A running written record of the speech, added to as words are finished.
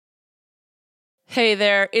Hey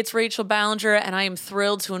there, it's Rachel Ballinger, and I am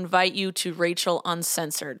thrilled to invite you to Rachel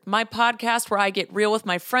Uncensored, my podcast where I get real with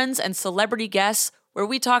my friends and celebrity guests, where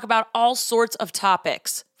we talk about all sorts of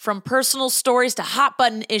topics. From personal stories to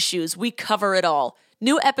hot-button issues, we cover it all.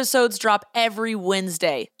 New episodes drop every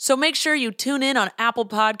Wednesday, so make sure you tune in on Apple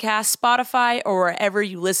Podcasts, Spotify, or wherever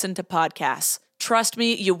you listen to podcasts. Trust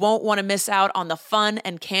me, you won't want to miss out on the fun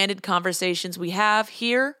and candid conversations we have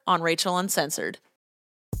here on Rachel Uncensored.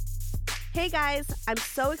 Hey guys, I'm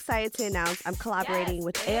so excited to announce I'm collaborating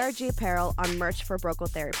with ARG Apparel on merch for Brocal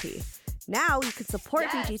Therapy. Now you can support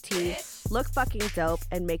BGT, look fucking dope,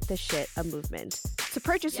 and make this shit a movement. To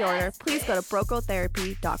purchase your order, please go to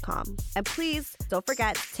brocotherapy.com. And please don't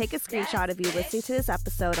forget to take a screenshot of you listening to this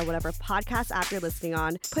episode on whatever podcast app you're listening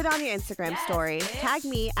on, put it on your Instagram story, tag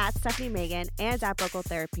me at Stephanie Megan and at Brocal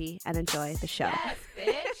Therapy, and enjoy the show.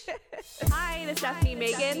 Hi, this is Stephanie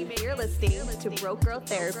Megan. You're listening to Broke Girl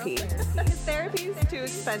Therapy. Because therapy is too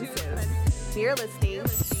expensive. You're listening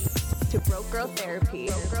to Broke Girl Therapy.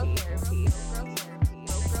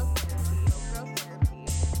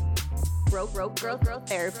 Broke Girl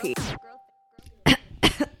Therapy. I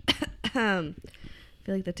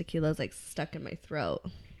feel like the tequila's like stuck in my throat.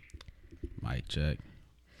 Mic check.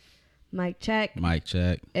 Mic check. Mic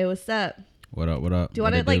check. Hey, what's up? What up? What up? Do you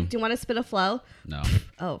want to do you want to spit a flow? No.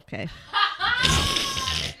 Oh, okay.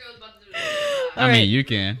 I mean, you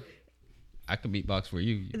can. I can beatbox for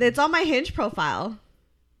you. It's on my Hinge profile.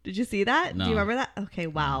 Did you see that? No. Do you remember that? Okay,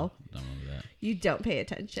 wow. Don't remember that. You don't pay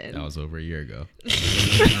attention. That was over a year ago.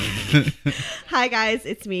 Hi guys,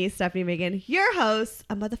 it's me, Stephanie Megan, your host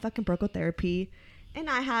of motherfucking Brocal Therapy, and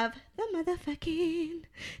I have the motherfucking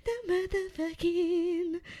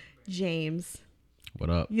James. What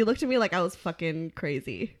up? You looked at me like I was fucking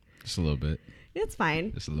crazy. Just a little bit. It's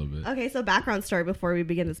fine. Just a little bit. Okay, so background story before we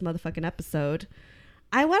begin this motherfucking episode.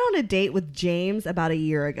 I went on a date with James about a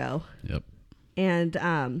year ago. Yep.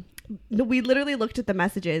 And we literally looked at the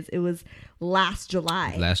messages. It was last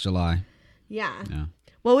July. Last July. Yeah. Yeah.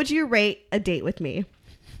 What would you rate a date with me?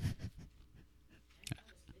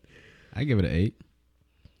 I give it an 8.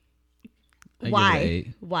 Why? Give it an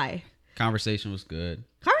 8. Why? Conversation was good.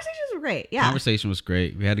 Conversations were great. Yeah. Conversation was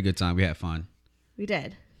great. We had a good time. We had fun. We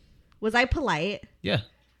did. Was I polite? Yeah.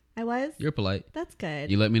 I was? You're polite. That's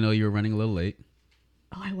good. You let me know you were running a little late.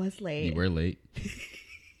 Oh, I was late. You were late.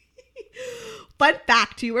 Fun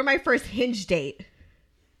fact, you were my first Hinge date.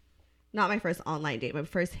 Not my first online date, my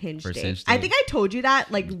first Hinge date. Hinge I date. think I told you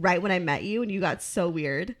that like right when I met you and you got so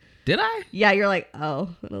weird. Did I? Yeah, you're like, oh.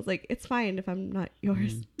 And I was like, it's fine if I'm not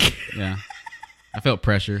yours. Yeah. I felt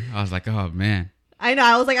pressure. I was like, oh man. I know.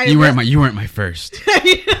 I was like, You weren't my first.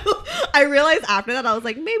 I realized after that, I was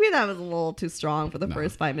like, maybe that was a little too strong for the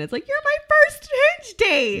first 5 minutes. Like, you're my first Hinge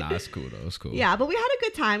date. Nah, it's cool though. It's cool. Yeah, but we had a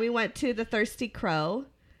good time. We went to the Thirsty Crow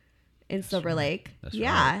in Silver Lake. That's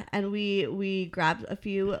yeah, right. and we grabbed a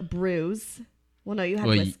few brews. Well, no, you had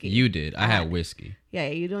Well, whiskey. you did. I had whiskey. Yeah,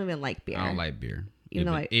 you don't even like beer. I don't like beer.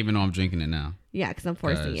 Even though I'm drinking it now. Yeah, because I'm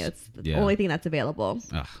forcing you. It's the yeah. only thing that's available.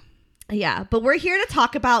 Ugh. Yeah, but we're here to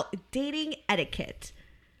talk about dating etiquette.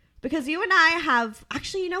 Because you and I have...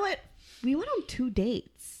 Actually, you know what? We went on 2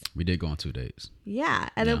 dates. We did go on 2 dates. Yeah,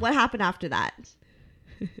 and then what happened after that?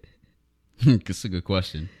 That's a good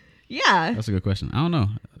question. Yeah. That's a good question. I don't know.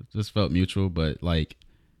 It just felt mutual, but like...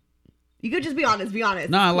 You could just be honest. Be honest.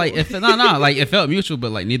 No, Cool. like like it felt mutual,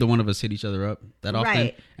 but like neither one of us hit each other up that often.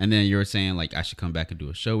 Right. And then you were saying like I should come back and do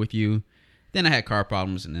a show with you. Then I had car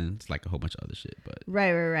problems, and then it's like a whole bunch of other shit. But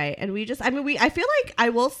Right. And we just, I feel like I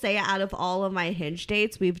will say out of all of my Hinge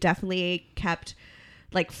dates, we've definitely kept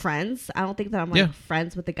like friends. I don't think that I'm like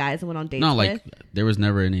friends with the guys I went on dates no, like with. there was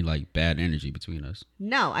never any like bad energy between us.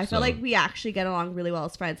 No, I feel like we actually get along really well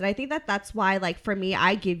as friends. And I think that that's why, like for me,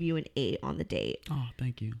 I give you an 8 on the date. Oh,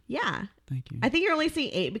 thank you. Yeah. Thank you. I think you're only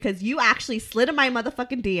seeing 8 because you actually slid in my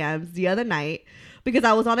motherfucking DMs the other night because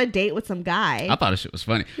I was on a date with some guy. I thought this shit was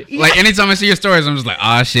funny. Like anytime I see your stories, I'm just like,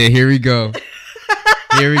 ah, shit, here we go.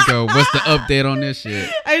 Here we go. What's the update on this shit?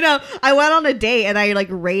 I know. I went on a date and I like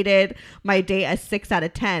rated my date a 6 out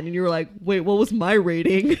of 10. And you were like, wait, what was my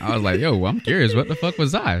rating? I was like, yo, I'm curious. What the fuck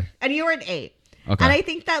was I? And you were an 8. Okay. And I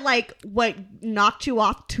think that like what knocked you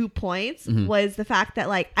off 2 points was the fact that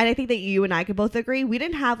like, and I think that you and I could both agree, we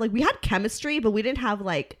didn't have like, we had chemistry, but we didn't have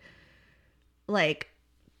like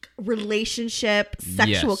relationship,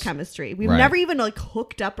 sexual chemistry. We've never even like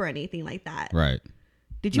hooked up or anything like that. Right.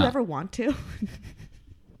 Did you ever want to?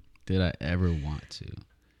 Did I ever want to?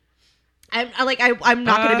 I'm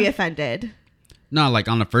not going to be offended. No, like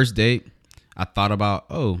on the first date, I thought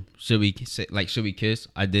about, should we kiss?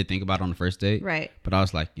 I did think about it on the first date. Right. But I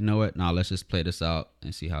was like, you know what? Nah, let's just play this out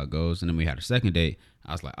and see how it goes. And then we had a second date.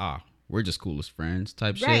 I was like, we're just cool as friends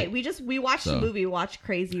type shit. Right. We watched the movie. We watched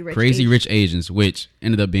Crazy Rich Asians, which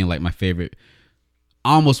ended up being like my favorite.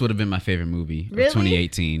 Almost would have been my favorite movie of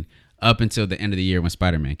 2018 up until the end of the year when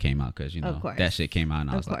Spider-Man came out, because that shit came out and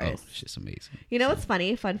I was like, shit's amazing. You know what's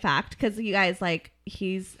funny? Fun fact, because you guys, like,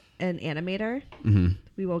 he's an animator. Mm-hmm.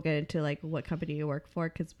 We won't get into like what company you work for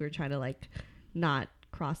because we're trying to like not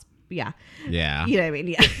cross. Yeah. You know what I mean?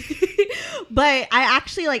 Yeah. But I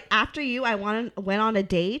actually, like, after you, I went on a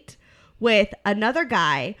date with another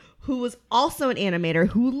guy who was also an animator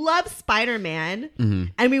who loves Spider-Man,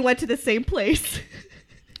 and we went to the same place.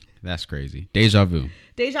 That's crazy. Deja vu.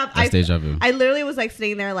 That's deja vu. I literally was like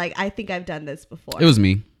sitting there like, I think I've done this before. It was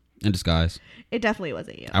me in disguise. It definitely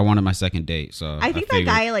wasn't you. I wanted my second date, so I think that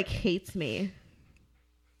guy like hates me.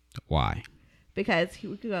 Why? Because he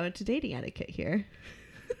would go into dating etiquette here.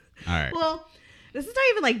 All right. Well, this is not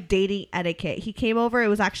even like dating etiquette. He came over. It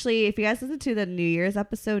was actually, if you guys listen to the New Year's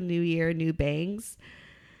episode, New Year, New Bangs,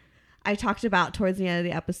 I talked about towards the end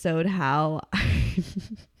of the episode how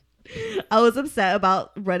I was upset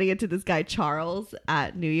about running into this guy Charles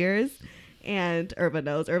at New Year's, and Irva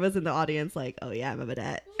knows. Irva's in the audience like, oh yeah, I'm a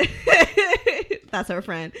vedette. That's her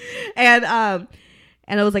friend. And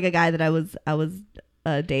it was like a guy that I was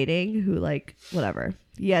dating who, like, whatever.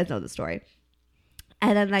 You guys know the story.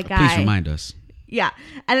 And then that guy. Please remind us. Yeah.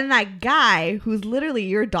 And then that guy who's literally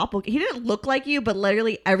your doppelganger. He didn't look like you, but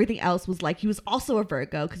literally everything else was like, he was also a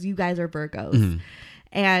Virgo because you guys are Virgos. Mm-hmm.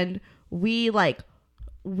 And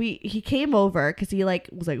he came over because he like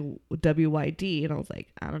was like WYD, and I was like,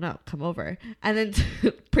 I don't know, come over. And then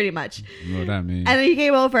pretty much. You know what that means. And then he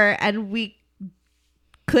came over and we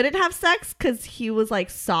couldn't have sex because he was like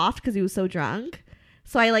soft because he was so drunk.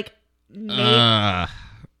 So I like made.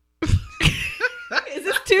 Is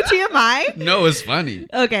this too TMI? No, it's funny.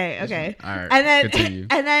 Okay. All right. And then continue.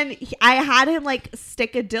 I had him like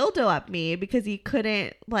stick a dildo up me because he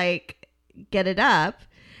couldn't like get it up.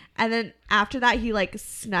 And then after that, he like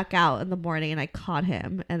snuck out in the morning, and I caught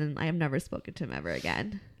him, and then I have never spoken to him ever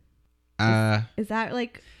again. Is that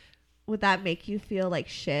like, would that make you feel like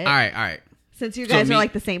shit? All right. Since you guys are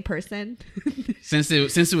like the same person. since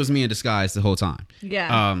it was me in disguise the whole time.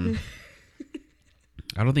 Yeah.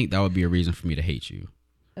 I don't think that would be a reason for me to hate you.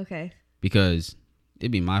 Okay. Because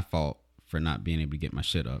it'd be my fault for not being able to get my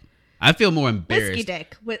shit up. I feel more embarrassed. Whiskey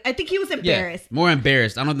dick. I think he was embarrassed. Yeah, more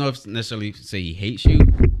embarrassed. I don't know if necessarily say he hates you.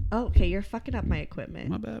 Oh, okay. You're fucking up my equipment.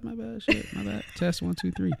 My bad. Shit, my bad. Test 1,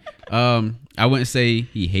 2, 3. I wouldn't say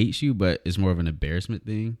he hates you, but it's more of an embarrassment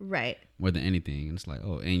thing. Right. More than anything. And it's like,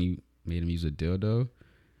 and you made him use a dildo?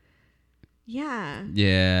 Yeah.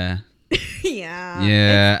 Yeah.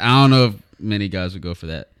 Yeah. I don't know if many guys would go for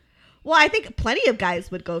that. Well, I think plenty of guys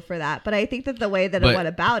would go for that, but I think that the way that it went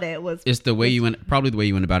about it was... It's the way you went, probably the way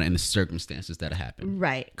you went about it in the circumstances that it happened.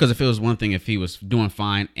 Right. Because if it was one thing, if he was doing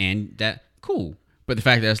fine and that, cool. But the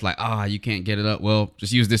fact that it's like, you can't get it up, well,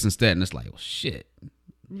 just use this instead. And it's like, well, shit.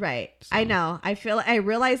 Right. So. I know. I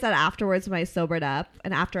realized that afterwards when I sobered up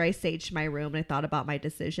and after I saged my room and I thought about my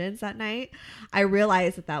decisions that night, I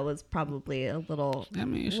realized that was probably a little...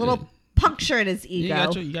 puncture in his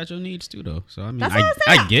ego. You got your needs too, though. So I mean, that's what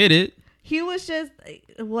I get it. He was just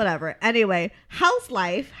whatever. Anyway, how's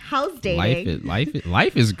life? How's dating?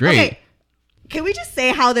 Life is great. Okay, can we just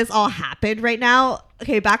say how this all happened right now?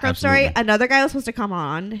 Okay, background story. Another guy was supposed to come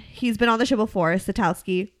on. He's been on the show before.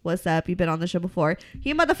 Satowski, what's up? You've been on the show before.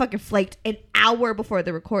 He motherfucking flaked an hour before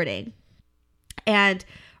the recording. And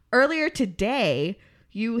earlier today,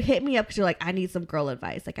 you hit me up because you're like, I need some girl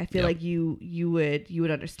advice. Like, I feel like you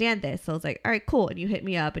would understand this. So I was like, all right, cool. And you hit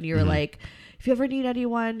me up and you were like, if you ever need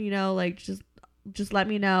anyone, like just let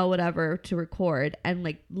me know, whatever, to record. And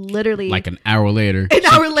like literally like an hour later,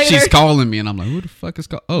 she's calling me and I'm like, who the fuck is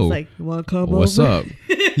calling? Oh, like, you want to come what's over?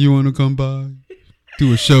 up? You want to come by?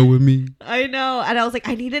 Do a show with me. I know. And I was like,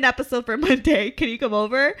 I need an episode for Monday. Can you come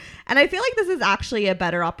over? And I feel like this is actually a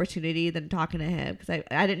better opportunity than talking to him because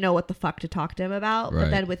I didn't know what the fuck to talk to him about. Right.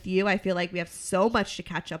 But then with you, I feel like we have so much to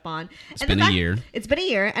catch up on. It's been a year. It's been a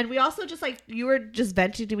year. And we also just like, you were just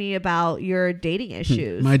venting to me about your dating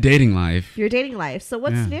issues. My dating life. Your dating life. So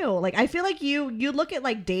what's new? Like, I feel like you look at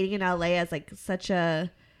like dating in LA as like such a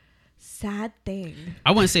sad thing.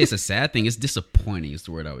 I wouldn't say it's a sad thing. It's disappointing is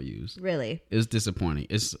the word I would use. Really? It's disappointing.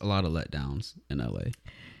 It's a lot of letdowns in LA.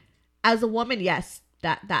 As a woman, yes,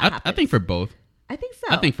 that happens. I think for both. I think so.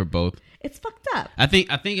 I think for both. It's fucked up. I think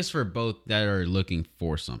it's for both that are looking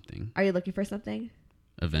for something. Are you looking for something?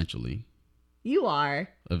 Eventually. You are.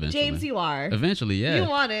 Eventually. James, you are. Eventually, yeah. You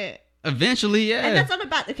want it. Eventually, yeah. And that's not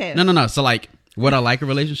about okay. No. So like, would I like a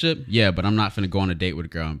relationship? Yeah, but I'm not finna go on a date with a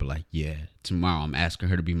girl and be like, yeah, tomorrow I'm asking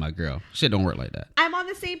her to be my girl. Shit don't work like that. I'm on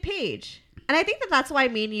the same page. And I think that that's why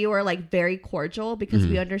me and you are like very cordial, because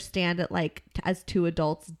we understand that like as two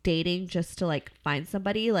adults dating just to like find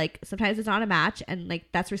somebody, like sometimes it's not a match, and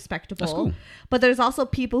like that's respectable. That's cool. But there's also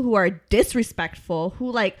people who are disrespectful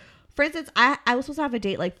who like, for instance, I was supposed to have a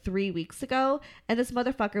date like 3 weeks ago, and this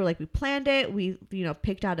motherfucker, like we planned it, we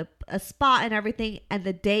picked out a spot and everything, and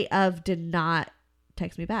the day of did not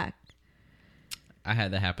text me back. I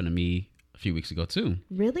had that happen to me a few weeks ago too.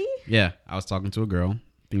 Really? Yeah, I was talking to a girl.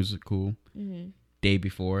 Things were cool. Day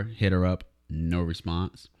before, hit her up, no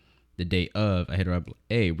response. The day of, I hit her up,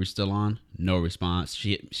 hey, we're still on, no response.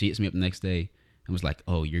 She hits me up the next day and was like,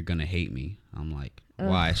 oh, you're gonna hate me. I'm like,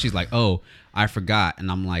 why? She's like, oh, I forgot. And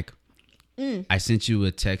I'm like, I sent you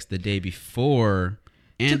a text the day before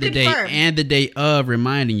and the day of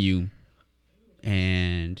reminding you,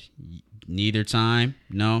 and neither time,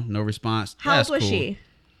 no response. How old was she?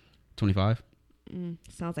 25.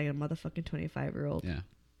 Sounds like a motherfucking 25-year-old. Yeah.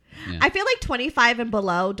 I feel like 25 and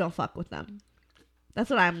below, don't fuck with them. That's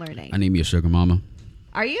what I'm learning. I need me a sugar mama.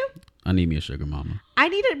 Are you? I need me a sugar mama. I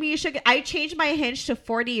needed me a sugar. I changed my Hinge to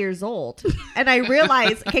 40 years old, and I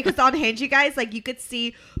realized, okay, because on Hinge, you guys, like, you could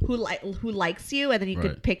see who likes you, and then you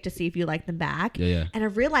could pick to see if you like them back. Yeah. And I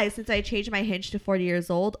realized since I changed my Hinge to 40 years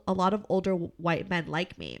old, a lot of older white men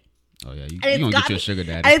like me. Oh yeah, you gonna get you a sugar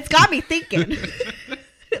daddy. And it's got me thinking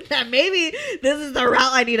that maybe this is the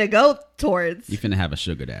route I need to go towards. You finna have a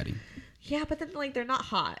sugar daddy. Yeah, but then like they're not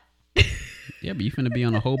hot. Yeah, but you finna be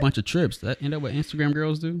on a whole bunch of trips. That ain't that what Instagram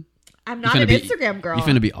girls do? I'm not an Instagram girl. You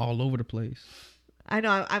finna be all over the place. I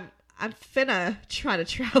know. I'm finna try to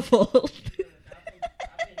travel.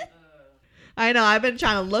 I know. I've been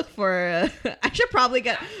trying to look for. I should probably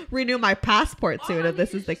renew my passport soon if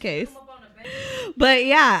this is the case. But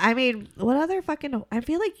yeah, I mean, what other fucking? I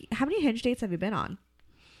feel like how many Hinge dates have you been on?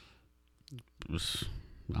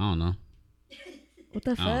 I don't know. What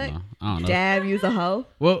the fuck? I don't know. Damn, you's a hoe.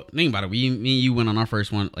 Well, think about it. Me and you went on our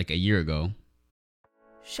first one like a year ago.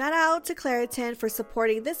 Shout out to Claritin for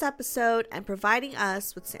supporting this episode and providing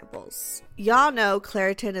us with samples. Y'all know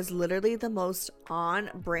Claritin is literally the most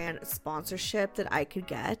on-brand sponsorship that I could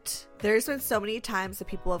get. There's been so many times that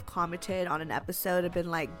people have commented on an episode and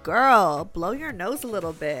been like, girl, blow your nose a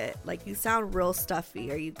little bit. Like, you sound real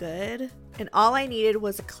stuffy. Are you good? And all I needed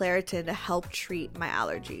was a Claritin to help treat my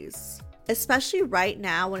allergies. Especially right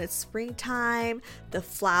now when it's springtime, the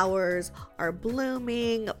flowers are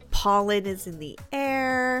blooming, pollen is in the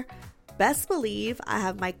air. Best believe I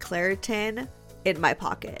have my Claritin in my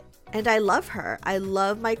pocket. And I love her. I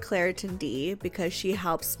love my Claritin D because she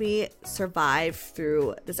helps me survive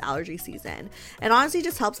through this allergy season. And honestly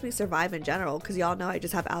just helps me survive in general because y'all know I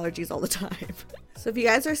just have allergies all the time. So if you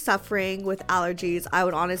guys are suffering with allergies, I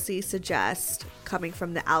would honestly suggest, coming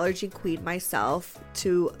from the allergy queen myself,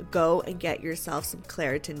 to go and get yourself some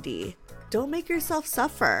Claritin D. Don't make yourself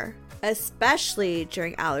suffer, especially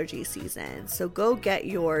during allergy season. So go get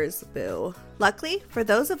yours, boo. Luckily, for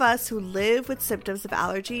those of us who live with symptoms of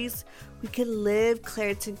allergies, we can live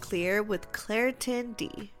Claritin Clear with Claritin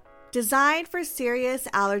D. Designed for serious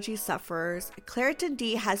allergy sufferers, Claritin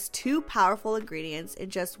D has 2 powerful ingredients in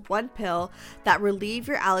just one pill that relieve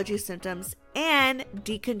your allergy symptoms and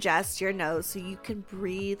decongest your nose so you can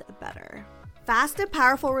breathe better. Fast and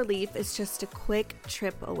powerful relief is just a quick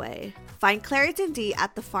trip away. Find Claritin D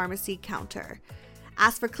at the pharmacy counter.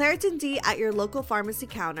 Ask for Claritin D at your local pharmacy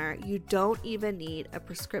counter. You don't even need a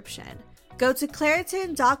prescription. Go to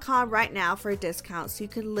Claritin.com right now for a discount so you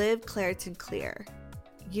can live Claritin Clear.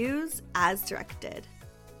 Use as directed.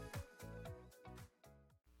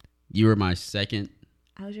 You were my second.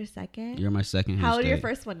 I was your second? You're my second. How did date. your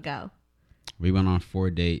first one go? We went on 4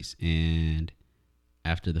 dates, and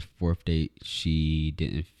after the 4th date, she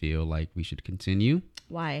didn't feel like we should continue.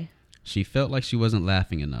 Why? She felt like she wasn't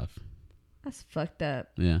laughing enough. That's fucked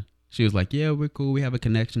up. Yeah. She was like, yeah, we're cool. We have a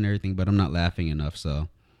connection and everything, but I'm not laughing enough, so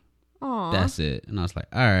Aww. That's it. And I was like,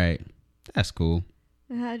 all right, that's cool.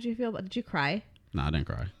 How did you feel? Did you cry? No, I didn't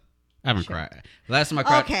cry. I haven't cried. Last time I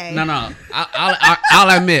cried. Okay. No.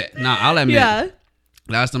 I'll admit. No, I'll admit. Yeah.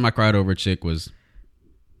 Last time I cried over a chick was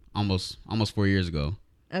almost 4 years ago.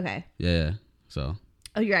 Okay. Yeah. So.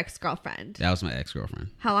 Oh, your ex-girlfriend. That was my ex-girlfriend.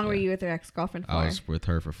 How long were you with your ex-girlfriend for? I was with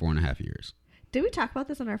her for 4.5 years. Did we talk about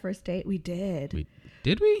this on our first date? We did.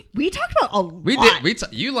 Did we? We talked about a lot. We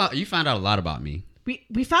did. You found out a lot about me.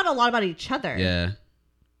 We found a lot about each other. Yeah.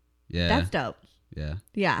 Yeah. That's dope. Yeah.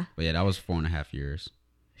 Yeah. But yeah, that was 4.5 years.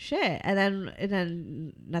 Shit. And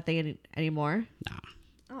then nothing anymore?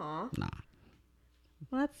 Nah. Aw. Nah.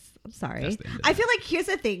 Well, I'm sorry. That's the end of I feel like here's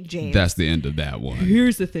the thing, James. That's the end of that one.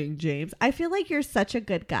 Here's the thing, James. I feel like you're such a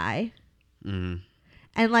good guy. Mm.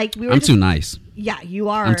 And like we were I'm too nice. Yeah, you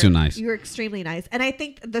are. I'm too nice. You're extremely nice. And I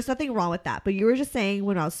think there's nothing wrong with that. But you were just saying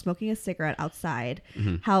when I was smoking a cigarette outside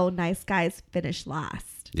how nice guys finish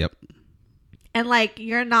last. Yep. And like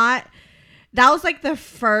you're not, that was like the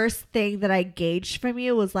first thing that I gauged from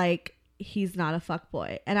you was like, he's not a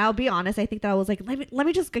fuckboy. And I'll be honest, I think that I was like, let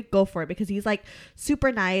me just go for it because he's like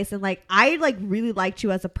super nice and like I like really liked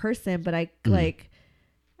you as a person, but I like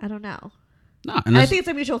I don't know. No, and I think it's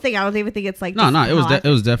a mutual thing. I don't even think it's like no. It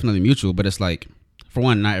was definitely mutual, but it's like for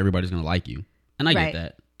one, not everybody's gonna like you, and I get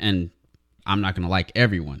that, and I'm not gonna like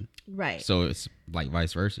everyone, right? So it's like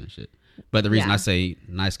vice versa and shit. But the reason I say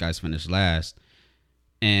nice guys finish last,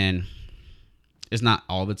 and it's not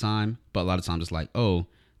all the time, but a lot of times it's like, oh,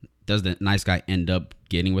 does the nice guy end up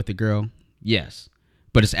getting with the girl? Yes,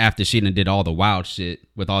 but it's after she done did all the wild shit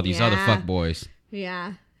with all these other fuck boys.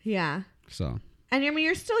 Yeah. So. And I mean,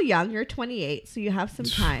 you're still young. You're 28, so you have some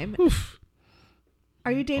time.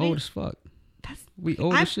 Are you dating? Old as fuck. We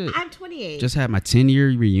old as shit. I'm 28. Just had my 10-year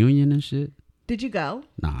reunion and shit. Did you go?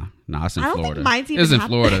 Nah, it's in Florida. I don't think mine's even It's in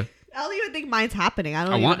Florida. I don't even think mine's happening. I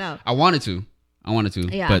don't even know. I wanted to,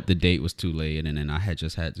 yeah. but the date was too late, and then I had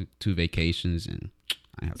just had two vacations, and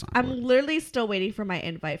I have time. I'm literally still waiting for my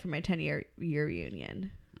invite for my 10-year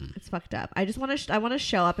reunion. It's fucked up. I want to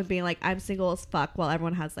show up and be like, I'm single as fuck while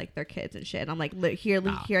everyone has like their kids and shit. And I'm like, here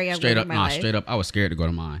I am. Straight up, my life. straight up. I was scared to go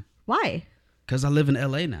to mine. Why? Because I live in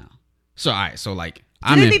LA now. So like,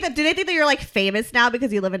 do they think that you're like famous now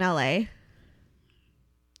because you live in LA?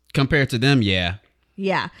 Compared to them, yeah.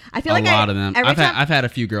 Yeah, I feel like a lot of them. I've had a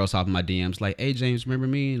few girls hop in my DMs like, "Hey James, remember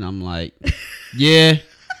me?" And I'm like, "Yeah."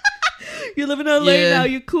 You live in LA now.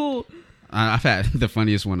 You're cool. I've had the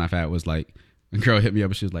funniest one I've had was like. A girl hit me up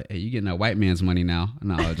and she was like, "Hey, you getting that white man's money now?"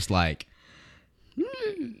 And I was just like,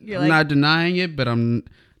 I'm not denying it, but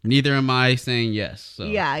neither am I saying yes. So.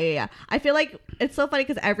 Yeah. I feel like it's so funny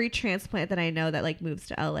because every transplant that I know that like moves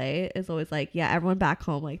to LA is always like, yeah, everyone back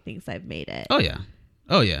home like thinks I've made it. Oh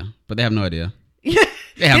yeah, but they have no idea.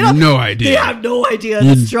 They have no idea. They have no idea.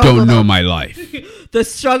 You don't know my life. The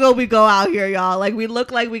struggle we go out here, y'all. Like we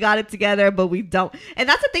look like we got it together, but we don't. And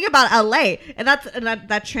that's the thing about LA, and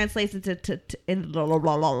that translates into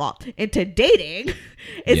dating,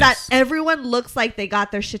 is that everyone looks like they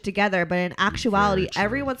got their shit together, but in actuality,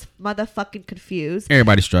 everyone's motherfucking confused.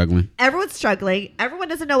 Everybody's struggling. Everyone's struggling. Everyone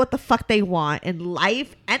doesn't know what the fuck they want in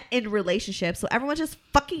life and in relationships. So everyone's just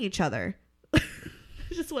fucking each other.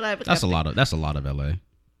 Just what I've. That's a lot of LA.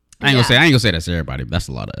 I ain't gonna say that's everybody, but that's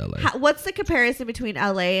a lot of LA. What's the comparison between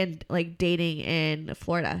LA and like dating in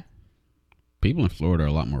Florida? People in Florida are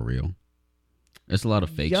a lot more real. It's a lot of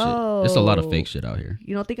fake shit. It's a lot of fake shit out here.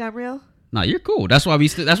 You don't think I'm real? Nah, you're cool. That's why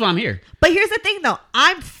that's why I'm here. But here's the thing, though.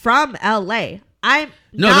 I'm from LA.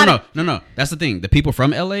 No. That's the thing. The people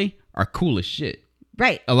from LA are cool as shit.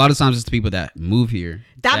 Right. A lot of times it's the people that move here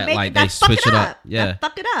they switch it up. Yeah. That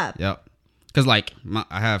fuck it up. Yep. Because like I'm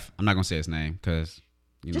not gonna say his name because.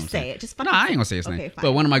 Just say it. Just fucking I ain't gonna say his name. Fine.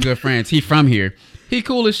 But one of my good friends, he from here. He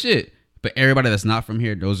cool as shit. But everybody that's not from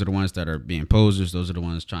here, those are the ones that are being posers. Those are the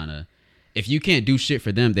ones trying to. If you can't do shit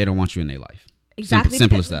for them, they don't want you in their life. Exactly.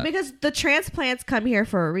 Simple as that. Because the transplants come here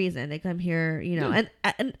for a reason. They come here, and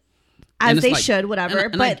as they should,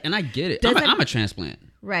 whatever. I get it. I'm a transplant.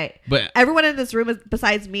 Right. But everyone in this room,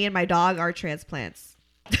 besides me and my dog, are transplants.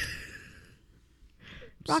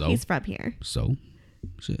 Rocky's from here. So,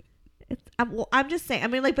 shit. I'm just saying. I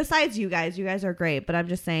mean, like, besides you guys are great, but I'm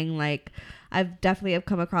just saying, like, I've definitely have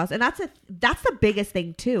come across, and that's the biggest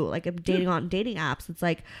thing too. Like, I'm dating on dating apps. It's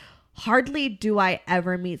like hardly do I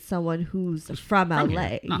ever meet someone who's from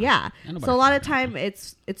LA. Nah, yeah. So a lot of time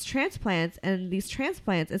it's transplants, and these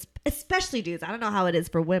transplants, especially dudes. I don't know how it is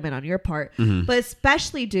for women on your part, but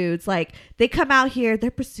especially dudes, like they come out here, they're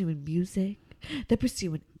pursuing music, they're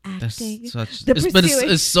pursuing acting.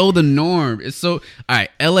 It's so the norm. It's so all right.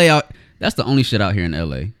 LA out. That's the only shit out here in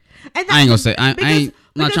LA. And I ain't gonna say I'm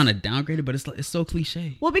not trying to downgrade it, but it's so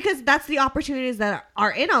cliche. Well, because that's the opportunities that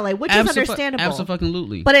are in LA, which is understandable.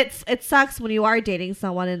 Absolutely. But it sucks when you are dating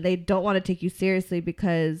someone and they don't want to take you seriously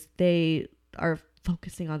because they are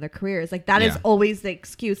focusing on their careers. Like that is always the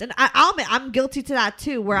excuse, and I'm guilty to that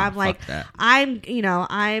too. Where I'm like,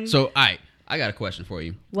 I'm. So I got a question for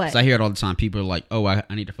you. What? So I hear it all the time. People are like, "Oh, I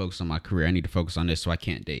need to focus on my career. I need to focus on this, so I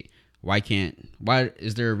can't date." Why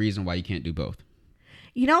is there a reason why you can't do both?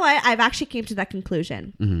 You know what? I've actually came to that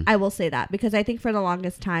conclusion. Mm-hmm. I will say that because I think for the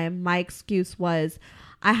longest time, my excuse was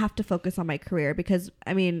I have to focus on my career because,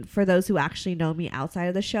 I mean, for those who actually know me outside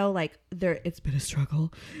of the show, like it's been a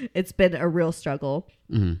struggle. It's been a real struggle.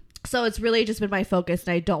 Mm-hmm. So it's really just been my focus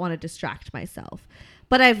and I don't want to distract myself.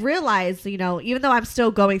 But I've realized, you know, even though I'm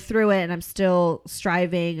still going through it and I'm still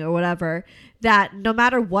striving or whatever, that no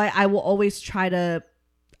matter what, I will always try to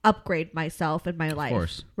upgrade myself in my life. Of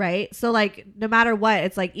course. Right? So like, no matter what,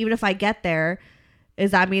 it's like, even if I get there,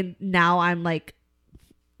 now I'm like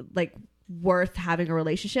worth having a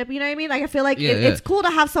relationship, you know what I mean? Like I feel like it's cool to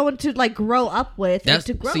have someone to like grow up with and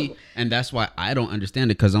to grow. See, and that's why I don't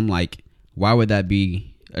understand it, because I'm like, why would that be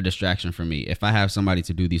a distraction for me if I have somebody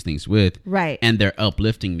to do these things with, right? And they're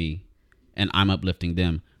uplifting me and I'm uplifting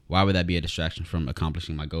them? Why would that be a distraction from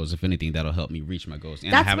accomplishing my goals? If anything, that'll help me reach my goals.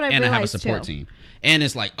 And I have a support team. And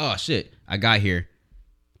it's like, oh shit, I got here,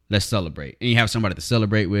 let's celebrate. And you have somebody to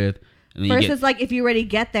celebrate with. And then versus like if you already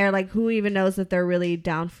get there, like who even knows that they're really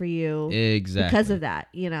down for you because of that,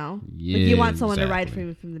 you know? Yeah, like you want someone to ride for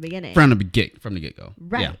you from the beginning. From the get-go.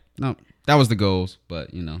 Right. Yeah. No, that was the goals,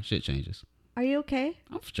 but you know, shit changes. Are you okay?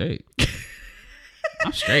 I'm straight.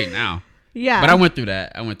 I'm straight now. Yeah. But I went through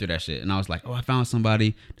that shit. And I was like, oh, I found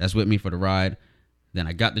somebody that's with me for the ride. Then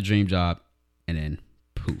I got the dream job. And then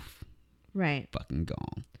poof. Right. Fucking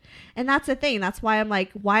gone. And that's the thing. That's why I'm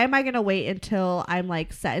like, why am I going to wait until I'm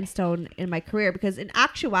like set in stone in my career? Because in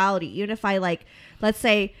actuality, even if I like, let's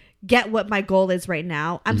say, get what my goal is right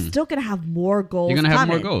now, I'm still going to have more goals. You're going to have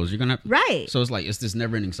more goals. You're going to have. Right. So it's like, it's this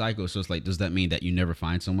never ending cycle. So it's like, does that mean that you never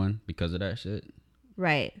find someone because of that shit?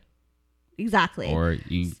 Right. Exactly. Or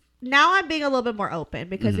you. Now I'm being a little bit more open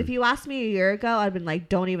because if you asked me a year ago, I'd been like,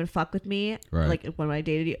 don't even fuck with me. Right. Like when I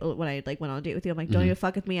dated you, when I like went on a date with you, I'm like, don't even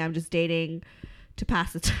fuck with me. I'm just dating to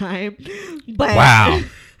pass the time. But wow.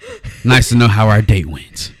 Nice to know how our date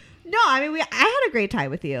went. No, I mean, I had a great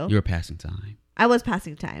time with you. You were passing time. I was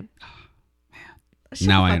passing time. Oh, man.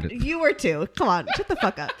 Now I understand. You were too. Come on, shut the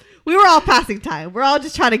fuck up. We were all passing time. We're all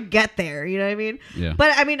just trying to get there. You know what I mean? Yeah.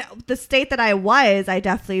 But I mean, the state that I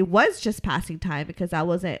definitely was just passing time because that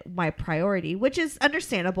wasn't my priority, which is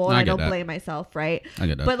understandable. And I don't blame myself, right? I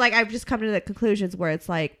get that. But like, I've just come to the conclusions where it's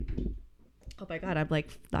like, oh my God, I'm like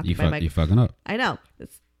knocking my mic. You fucking up. I know.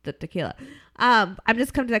 It's the tequila. I'm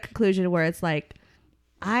just come to that conclusion where it's like,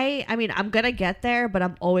 I mean, I'm going to get there, but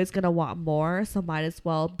I'm always going to want more. So might as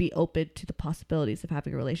well be open to the possibilities of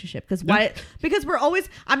having a relationship. Because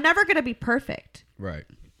I'm never going to be perfect. Right.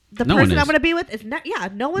 The person I'm going to be with is not,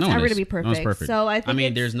 no one's ever going to be perfect. No one's perfect. So I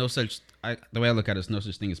mean, there's no such, the way I look at it, there's no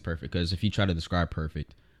such thing as perfect. Because if you try to describe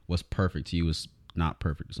perfect, what's perfect to you is not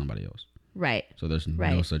perfect to somebody else. Right. So there's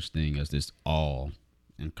no such thing as this all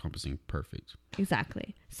encompassing perfect.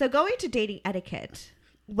 Exactly. So going to dating etiquette,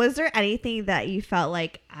 was there anything that you felt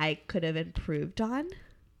like I could have improved on?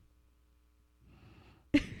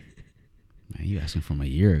 Man, you asking from a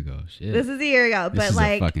year ago. Shit. This is a year ago, but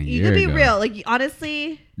like you could be real. Like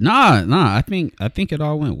honestly. Nah. I think it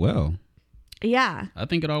all went well. Yeah. I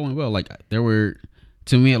think it all went well. Like there were,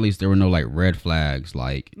 to me at least, there were no like red flags.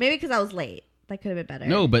 Like maybe because I was late. That could have been better.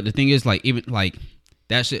 No, but the thing is, like, even like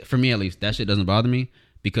that shit, for me at least, that shit doesn't bother me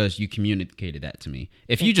because you communicated that to me.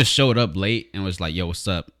 If you just showed up late and was like, yo, what's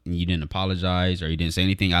up? And you didn't apologize or you didn't say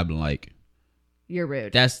anything, I'd be like, you're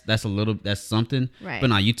rude. That's something. Right. But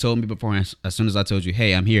nah, you told me beforehand, as soon as I told you,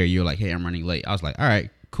 hey, I'm here, you're like, hey, I'm running late. I was like, all right,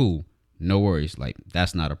 cool. No worries. Like,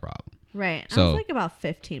 that's not a problem. Right. So, I was like about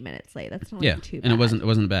 15 minutes late. That's not too bad. And it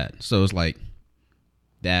wasn't bad. So it's like,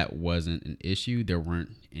 that wasn't an issue. There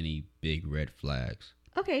weren't any big red flags.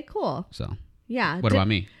 Okay, cool. So yeah. What about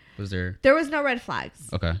me? There was no red flags.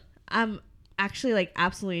 Okay. Actually like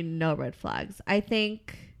absolutely no red flags. I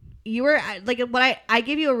think you were like when I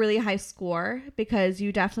gave you a really high score because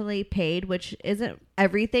you definitely paid, which isn't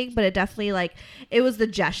everything, but it definitely like it was the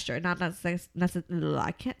gesture, not necessarily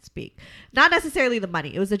I can't speak. Not necessarily the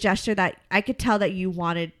money. It was a gesture that I could tell that you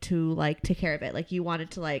wanted to like take care of it. Like you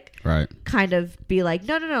wanted to like kind of be like,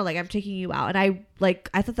 no, like I'm taking you out. And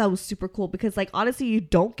I thought that was super cool because like honestly you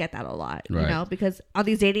don't get that a lot, you know, because on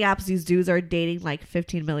these dating apps these dudes are dating like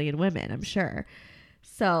 15 million women, I'm sure.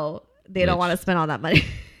 So they don't want to spend all that money.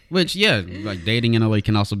 Which, yeah, like dating in LA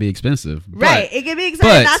can also be expensive. Right. It can be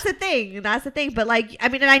expensive. That's the thing. But like, I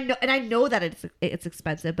mean, and I know that it's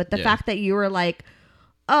expensive, but the fact that you were like,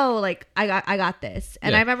 oh, like I got this.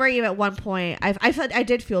 And I remember even at one point I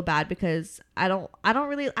did feel bad because I don't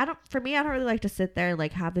really like to sit there and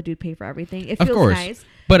like have the dude pay for everything. It feels nice.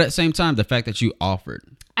 But at the same time, the fact that you offered,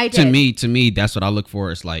 to me, that's what I look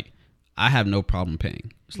for. It's like, I have no problem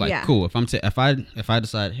paying. It's like, cool. If I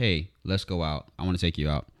decide, hey, let's go out, I want to take you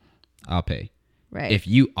out, I'll pay. Right. If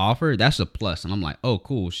you offer, that's a plus. And I'm like, oh,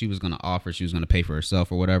 cool. She was going to offer. She was going to pay for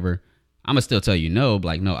herself or whatever. I'm going to still tell you no. But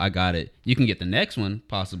like, no, I got it. You can get the next one,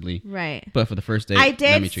 possibly. Right. But for the first date, I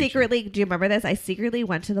let me did treat secretly, do you remember this? I secretly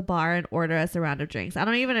went to the bar and ordered us a round of drinks. I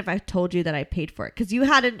don't even know if I told you that I paid for it. Because you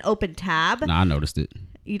had an open tab. No, I noticed it.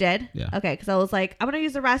 You did? Yeah. Okay, because I was like, I'm going to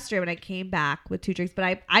use the restroom. And I came back with 2 drinks.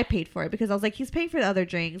 But I paid for it because I was like, he's paying for the other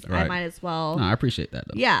drinks. Right. I might as well. No, I appreciate that,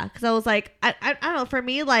 though. Yeah, because I was like, I don't know. For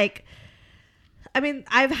me, like... I mean,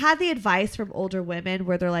 I've had the advice from older women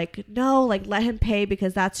where they're like, no, like let him pay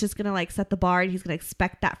because that's just going to like set the bar and he's going to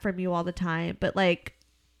expect that from you all the time. But like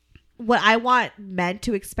what I want men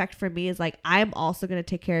to expect from me is like, I'm also going to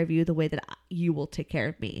take care of you the way that you will take care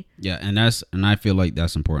of me. Yeah. And I feel like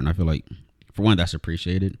that's important. I feel like for one, that's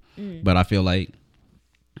appreciated, but I feel like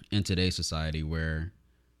in today's society where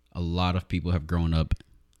a lot of people have grown up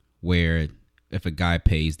where if a guy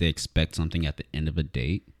pays, they expect something at the end of a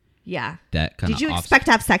date. Yeah. That kind of. Did you expect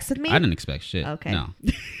to have sex with me? I didn't expect shit. Okay. No.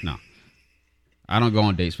 I don't go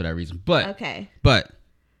on dates for that reason. But okay. But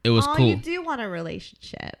it was cool. You do want a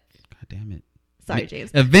relationship. God damn it. Sorry,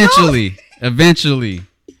 James. Eventually. No.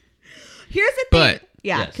 Here's the thing. But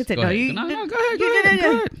yeah, yes, continue. go ahead.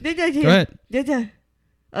 Go ahead.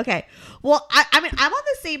 Okay. Well, I mean, I'm on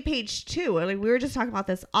the same page too. Like we were just talking about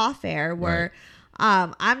this off air where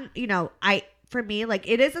I'm, for me, like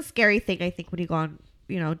it is a scary thing, I think, when you go on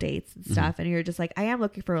dates and stuff and you're just like, I am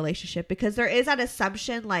looking for a relationship because there is that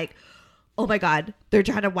assumption like, oh my God, they're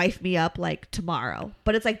trying to wife me up like tomorrow.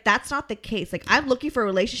 But it's like, that's not the case. Like I'm looking for a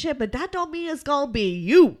relationship, but that don't mean it's gonna be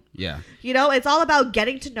you. Yeah. It's all about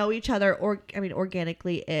getting to know each other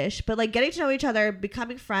organically ish, but like getting to know each other,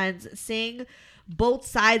 becoming friends, seeing both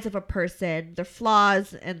sides of a person, their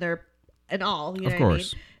flaws and all, you know of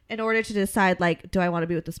course. What I mean? In order to decide like, do I want to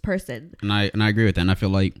be with this person? And I agree with that. And I feel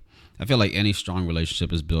like any strong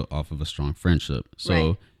relationship is built off of a strong friendship.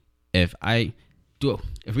 So if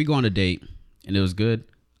we go on a date and it was good,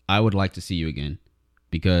 I would like to see you again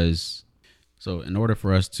because in order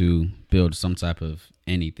for us to build some type of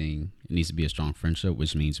anything, it needs to be a strong friendship,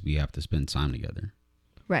 which means we have to spend time together.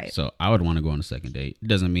 Right. So I would want to go on a second date. It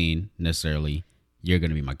doesn't mean necessarily you're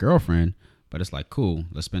going to be my girlfriend, but it's like, cool,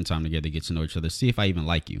 let's spend time together, get to know each other, see if I even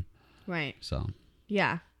like you. Right. So.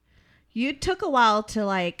 Yeah. You took a while to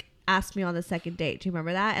like ask me on the second date. Do you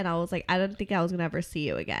remember that? And I was like, I don't think I was going to ever see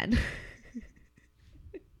you again.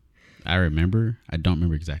 I remember. I don't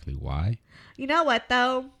remember exactly why. You know what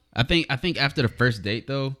though? I think after the first date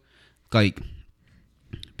though, like,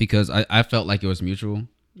 because I felt like it was mutual.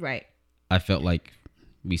 Right. I felt like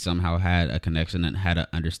we somehow had a connection and had an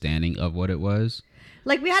understanding of what it was.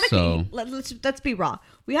 Like we had let's be raw.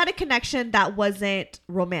 We had a connection that wasn't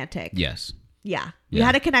romantic. Yes. Yeah. We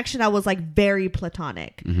had a connection that was like very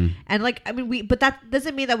platonic. Mm-hmm. And like, I mean, but that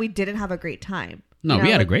doesn't mean that we didn't have a great time. No, we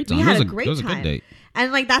had a great time. We had it a great time. It was a good date.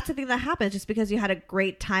 And like, that's the thing that happens. Just because you had a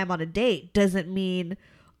great time on a date doesn't mean,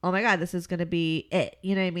 oh my God, this is going to be it.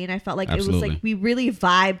 You know what I mean? I felt like Absolutely. It was like we really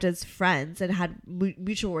vibed as friends and had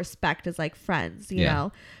mutual respect as like friends, you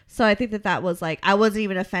know? So I think that was like, I wasn't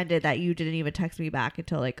even offended that you didn't even text me back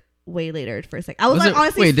until like way later for a second. I was like,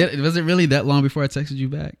 honestly. Wait, was it really that long before I texted you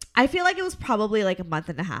back? I feel like it was probably like a month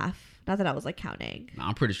and a half. Not that I was like counting. No,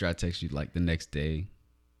 I'm pretty sure I texted you like the next day.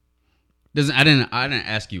 I didn't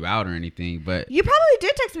ask you out or anything, but you probably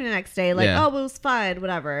did text me the next day, like, oh, it was fun,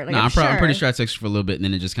 whatever. Like, I'm pretty sure I texted you for a little bit, and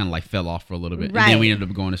then it just kind of like fell off for a little bit, right. And then we ended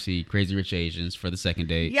up going to see Crazy Rich Asians for the second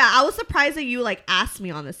date. Yeah, I was surprised that you like asked me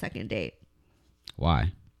on the second date.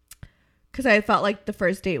 Why? Because I felt like the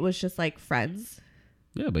first date was just like friends.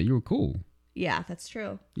 Yeah, but you were cool. Yeah, that's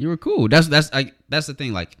true. You were cool. That's the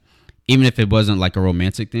thing. Like, even if it wasn't like a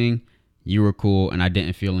romantic thing, you were cool, and I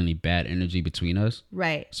didn't feel any bad energy between us.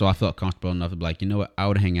 Right. So I felt comfortable enough to be like, you know what, I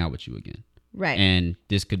would hang out with you again. Right. And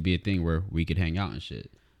this could be a thing where we could hang out and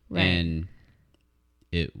shit. Right. And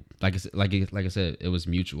it, like I said, it was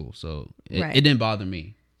mutual. So it didn't bother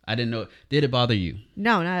me. I didn't know. Did it bother you?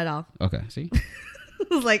 No, not at all. Okay. See. It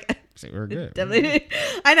was like. See, we're good. Definitely.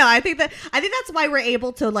 I know. I think that's why we're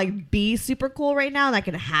able to like be super cool right now, and I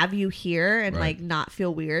can have you here and like not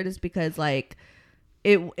feel weird, is because like.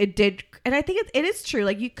 It did, and I think it is true.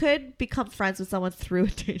 Like, you could become friends with someone through a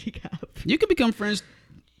dating app. You could become friends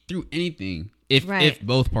through anything if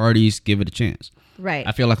both parties give it a chance. Right.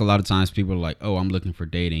 I feel like a lot of times people are like, "Oh, I'm looking for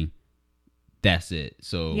dating. That's it.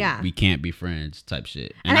 So we can't be friends," type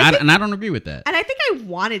shit. And I don't agree with that. And I think I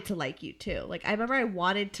wanted to like you too. Like, I remember I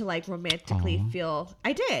wanted to like romantically feel.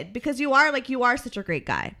 I did, because you are such a great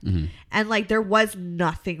guy, and like there was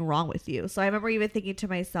nothing wrong with you. So I remember even thinking to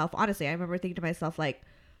myself, honestly, like,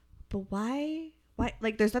 but why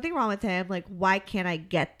like there's nothing wrong with him. Like, why can't I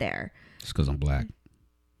get there? It's because I'm black.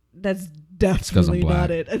 That's 'cause I'm definitely black.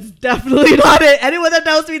 not it. It's definitely not it. Anyone that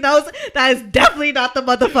knows me knows that is definitely not the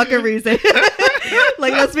motherfucking reason.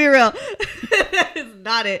 Like, let's be real. That is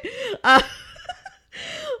not it.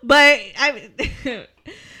 But I mean,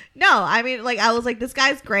 no, I mean, like, I was like, this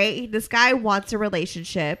guy's great. This guy wants a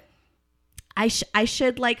relationship. I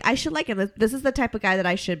should like him. This is the type of guy that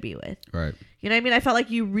I should be with. Right. You know what I mean? I felt like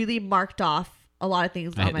you really marked off a lot of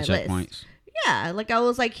things on my list. Checkpoints. Yeah, like I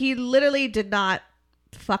was like, he literally did not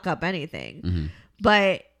fuck up anything. Mm-hmm.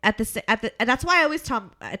 But at the and that's why I always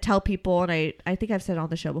tell people, and I think I've said it on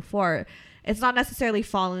the show before, it's not necessarily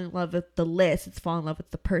falling in love with the list, it's falling in love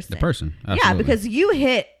with the person. The person. Absolutely. Yeah, because you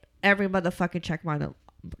hit every motherfucking check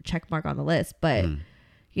mark on the list, but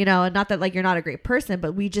you know, and not that like you're not a great person,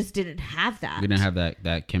 but we just didn't have that. We didn't have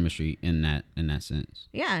that chemistry in that sense.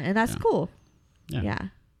 Yeah, and that's cool. Yeah.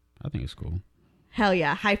 I think it's cool. Hell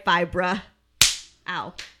yeah. High five, bruh.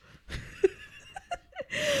 Ow.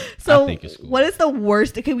 So cool. What is the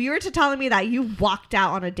worst? Okay, you were telling me that you walked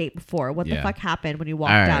out on a date before. What the fuck happened when you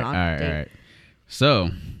walked out on a date? All right. So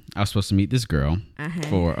I was supposed to meet this girl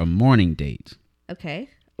for a morning date. Okay.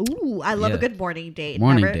 Ooh, I love a good morning date.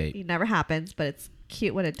 It never happens, but it's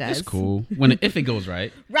cute when it does. It's cool if it goes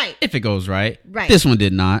right. Right. If it goes right. Right. This one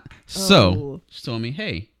did not. So she told me,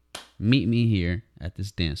 hey, meet me here at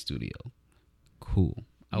this dance studio. Cool.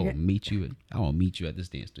 I will meet you at this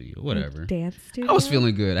dance studio. Whatever. Dance studio? I was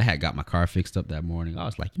feeling good. I had got my car fixed up that morning. I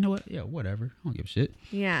was like, you know what? Yeah, whatever. I don't give a shit.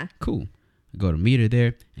 Yeah. Cool. I go to meet her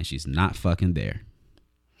there, and she's not fucking there.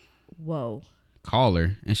 Whoa. Call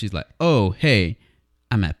her, and she's like, oh, hey,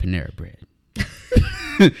 I'm at Panera Bread.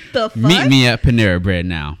 The fuck? Meet me at Panera Bread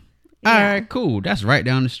now. Yeah. All right, cool. That's right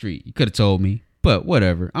down the street. You could have told me, but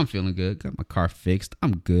whatever. I'm feeling good. Got my car fixed.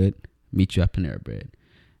 I'm good. Meet you at Panera Bread.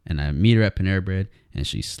 And I meet her at Panera Bread, and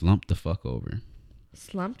she slumped the fuck over.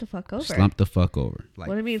 Slumped the fuck over? Slumped the fuck over. Like,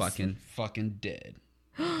 what do you mean? Fucking dead.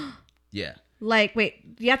 Yeah. Like, wait,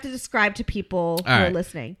 you have to describe to people who are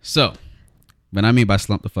listening. So, what I mean by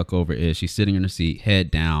slump the fuck over is she's sitting in her seat, head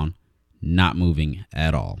down, not moving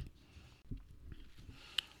at all.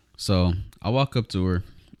 So, I walk up to her,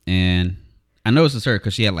 and I notice it's her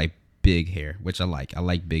because she had, like, big hair, which I like. I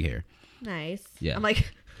like big hair. Nice. Yeah. I'm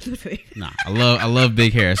like... Nah, I love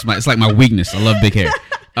big hair. It's like my weakness. I love big hair.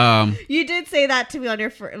 You did say that to me on the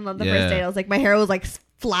first date. I was like, my hair was like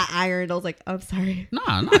flat ironed. I was like, oh, I'm sorry.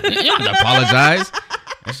 Nah, you don't have to apologize.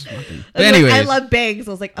 That's just my thing. But anyways, I love bangs.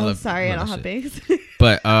 I was like, oh, sorry, I don't have bangs.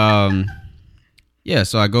 But yeah.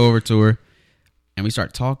 So I go over to her, and we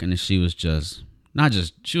start talking, and she was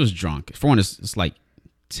she was drunk. For one, it's like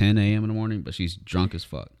 10 a.m. in the morning, but she's drunk as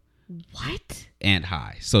fuck. What? And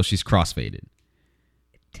high, so she's crossfaded.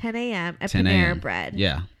 10 a.m. at Panera Bread.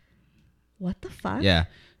 Yeah. What the fuck? Yeah.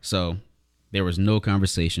 So there was no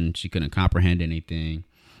conversation. She couldn't comprehend anything.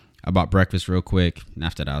 I bought breakfast real quick. And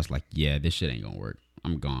after that, I was like, yeah, this shit ain't going to work.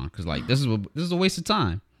 I'm gone. Because, like, this is a waste of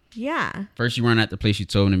time. Yeah. First, you run at the place you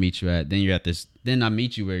told me to meet you at. Then you're at this. Then I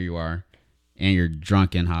meet you where you are. And you're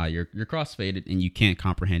drunk and high. You're crossfaded. And you can't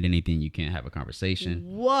comprehend anything. You can't have a conversation.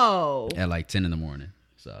 Whoa. At like 10 in the morning.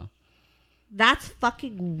 So. That's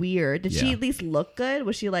fucking weird. Did she at least look good?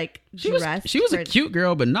 Was she like dressed? She was a cute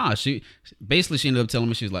girl, but nah. She ended up telling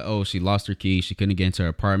me, she was like, oh, she lost her key. She couldn't get into her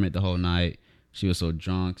apartment the whole night. She was so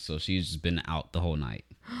drunk, so she's just been out the whole night.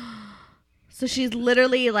 So she's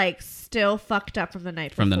literally like still fucked up from the night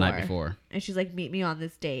before. From the night before. And she's like, meet me on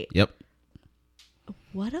this date. Yep.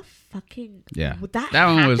 What a fucking... Yeah. That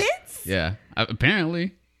happens? Yeah.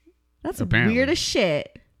 Apparently. That's weird as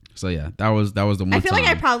shit. So yeah, that was the one. I feel like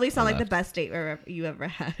I probably sound like the best date you ever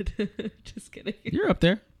had. Just kidding. You're up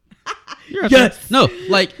there. You're up there. No,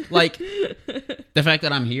 like the fact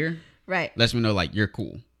that I'm here, right, lets me know like you're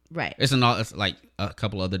cool. Right. It's like a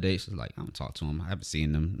couple other dates. It's like I don't talk to them. I haven't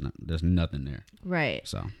seen them. There's nothing there. Right.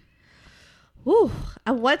 So. Woo.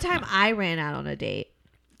 At one time I ran out on a date,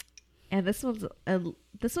 and this one's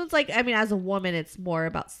like, I mean, as a woman, it's more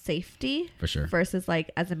about safety. For sure. Versus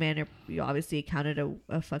like, as a man, you obviously counted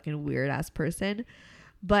a fucking weird ass person.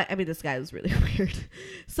 But I mean, this guy was really weird.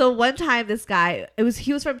 So one time this guy,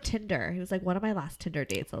 he was from Tinder. He was like one of my last Tinder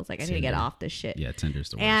dates. I was like, I need to get off this shit. Yeah, Tinder's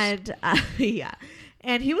the worst. And yeah.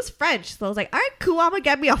 And he was French. So I was like, all right, cool. I'm going to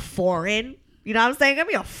get me a foreign. You know what I'm saying? Get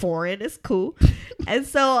me a foreign. It's cool. And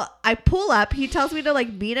so I pull up. He tells me to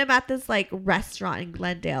like meet him at this like restaurant in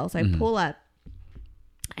Glendale. So I pull up.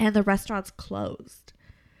 And the restaurant's closed.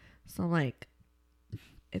 So I'm like,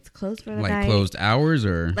 it's closed for the night. Like closed hours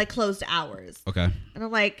or? Like closed hours. Okay. And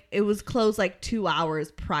I'm like, it was closed like 2 hours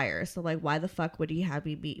prior. So like, why the fuck would he have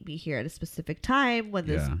me meet me here at a specific time when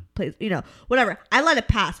this place, you know, whatever. I let it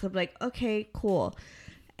pass. I'm like, okay, cool.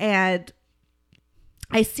 And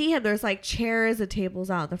I see him. There's like chairs and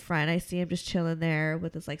tables out in the front. I see him just chilling there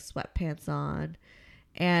with his like sweatpants on.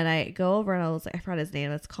 And I go over and I was like, I forgot his name.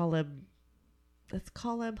 Let's call him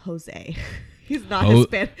Jose. He's not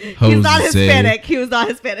Hispanic. He's not Hispanic. He was not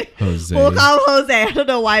Hispanic. Jose. We'll call him Jose. I don't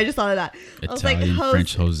know why I just thought of that. I was Italian, like,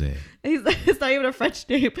 French Jose. It's not even a French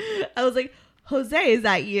name. I was like, Jose, is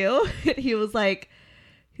that you? And he was like,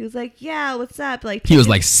 yeah, what's up? Like, he was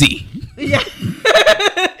like, see. Yeah.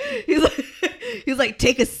 He's like,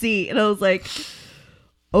 take a seat. And I was like,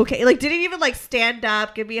 okay. Like, didn't even like stand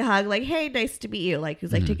up, give me a hug, like, hey, nice to meet you. Like, he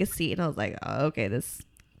was like, take a seat. And I was like, oh, okay, this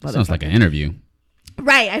sounds like an interview.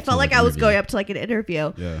 Right. I felt like I was going up to like an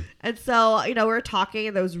interview. Yeah. And so, we were talking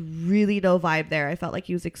and there was really no vibe there. I felt like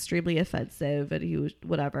he was extremely offensive and he was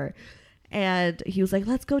whatever. And he was like,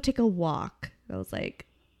 let's go take a walk. And I was like,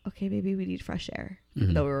 okay, maybe we need fresh air,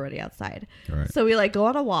 even though we were already outside. Right. So we like go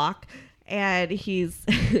on a walk and he's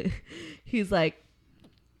like,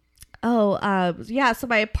 oh, yeah, so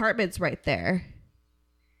my apartment's right there.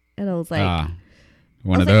 And I was like,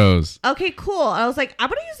 one of those. Okay, cool. I was like, I'm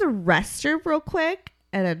going to use the restroom real quick,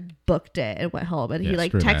 and then booked it and went home. And he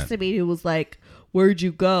like texted me. He was like, where'd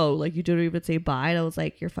you go? Like, you didn't even say bye. And I was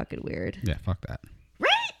like, you're fucking weird. Yeah, fuck that. Right?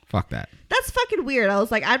 Fuck that. That's fucking weird. I was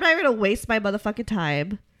like, I'm not even going to waste my motherfucking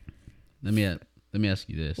time. Let me ask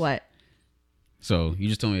you this. What? So you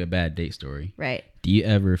just told me a bad date story. Right. Do you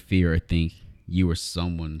ever fear or think you were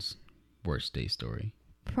someone's worst date story?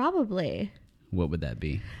 Probably. What would that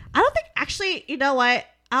be? I don't think, actually, you know what?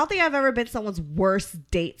 I don't think I've ever been someone's worst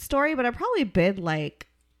date story, but I've probably been like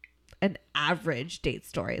an average date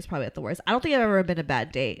story is probably at the worst. I don't think I've ever been a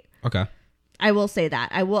bad date. Okay. I will say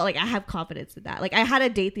that. I have confidence in that. Like, I had a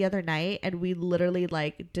date the other night and we literally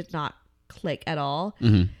like did not click at all.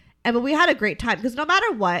 Mm-hmm. But we had a great time because no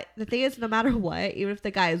matter what, the thing is, no matter what, even if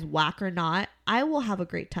the guy is whack or not, I will have a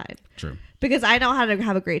great time. True. Because I know how to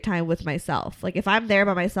have a great time with myself. Like, if I'm there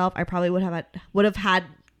by myself, I probably would have had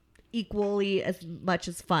equally as much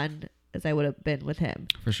as fun as I would have been with him.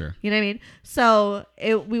 For sure. You know what I mean? So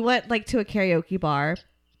we went like to a karaoke bar.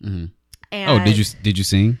 Mm-hmm. And did you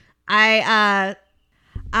sing?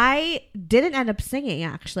 I didn't end up singing,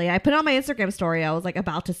 actually. I put it on my Instagram story. I was like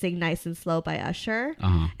about to sing Nice and Slow by Usher.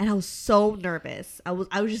 Uh-huh. And I was so nervous. I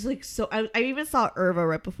was just like, I even saw Irva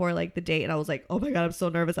right before like the date. And I was like, oh my God, I'm so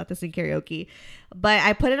nervous at this in karaoke. But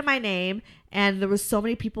I put it in my name and there was so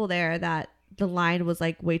many people there that the line was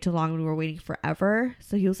like way too long and we were waiting forever.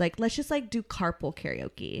 So he was like, let's just like do carpool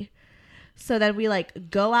karaoke. So then we like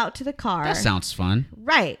go out to the car. That sounds fun.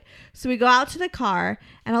 Right. So we go out to the car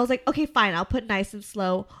and I was like, okay, fine. I'll put Nice and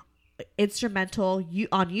Slow instrumental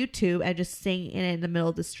on YouTube and just sing in the middle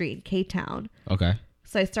of the street in K-Town. Okay.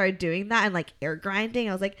 So I started doing that and like air grinding.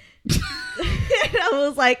 I was like, I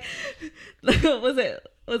was like,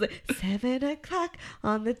 was it 7 o'clock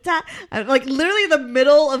on the dot? I'm like literally in the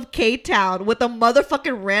middle of K-Town with a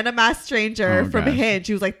motherfucking random ass stranger from Hinge.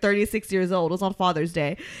 He was like 36 years old. It was on Father's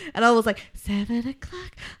Day. And I was like, 7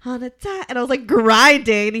 o'clock on the dot. And I was like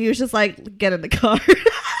grinding. And he was just like, get in the car.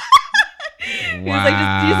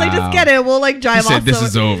 Wow. He was like, just get in. We'll like drive off. He said, this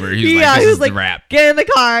is over. He was he was like, the rap. Get in the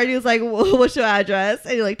car. And he was like, what's your address?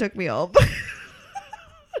 And he like took me home.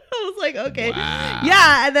 I was like, okay. Wow.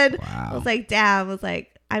 Yeah. And then I was like, damn. I was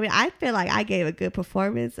like, I mean, I feel like I gave a good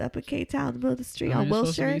performance up in K-Town in the middle of the street on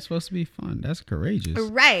Wilshire. It's supposed to be fun. That's courageous.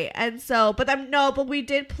 Right. And so, but we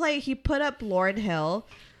did play. He put up Lauryn Hill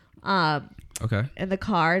okay. in the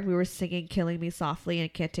car and we were singing Killing Me Softly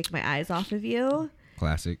and Can't Take My Eyes Off of You.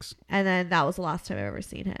 Classics. And then that was the last time I've ever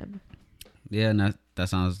seen him. Yeah, and that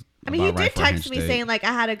sounds. I mean, he did text me date. saying like,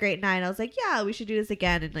 I had a great night. I was like, yeah, we should do this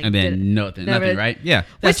again. And like, and then nothing, right? Yeah,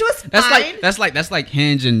 which was fine. That's like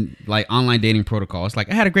Hinge and like online dating protocol. It's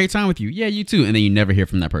like, I had a great time with you. Yeah, you too. And then you never hear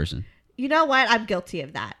from that person. You know what? I'm guilty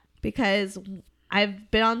of that because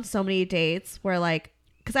I've been on so many dates where like,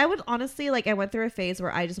 because I would honestly like, I went through a phase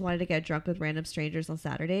where I just wanted to get drunk with random strangers on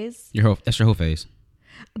Saturdays. That's your whole phase.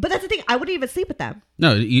 But that's the thing. I wouldn't even sleep with them.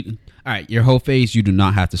 No, all right. Your whole phase, you do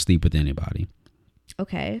not have to sleep with anybody.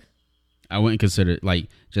 Okay. I wouldn't consider like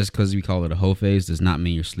just because we call it a whole phase does not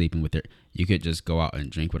mean you're sleeping with it. You could just go out and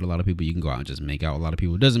drink with a lot of people. You can go out and just make out with a lot of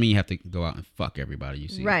people. It doesn't mean you have to go out and fuck everybody you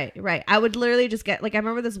see. Right. I would literally just get like I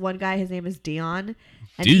remember this one guy. His name is Dion.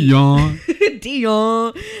 Dion.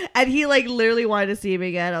 And he like literally wanted to see me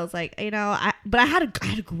again. I was like, but I had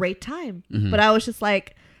a great time. Mm-hmm. But I was just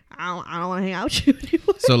like, I don't want to hang out with you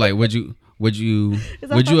anymore. So like, would you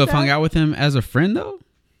have hung out with him as a friend though?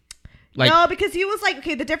 Like, no, because he was like,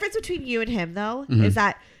 okay, the difference between you and him though is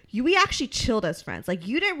that we actually chilled as friends. Like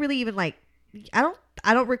you didn't really even like I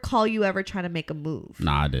don't recall you ever trying to make a move.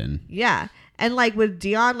 Nah, I didn't. Yeah. And like with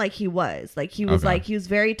Dion, like he was Okay. like, he was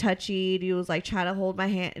very touchy. He was like trying to hold my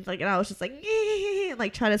hand. And, like, and I was just like, and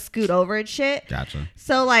like trying to scoot over and shit. Gotcha.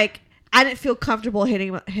 So like, I didn't feel comfortable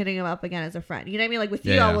hitting him up again as a friend. You know what I mean? Like with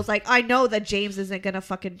you, I was like, I know that James isn't going to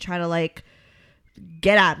fucking try to like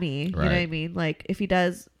get at me. You know what I mean? Like if he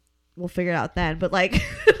does, we'll figure it out then. But like,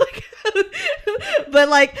 but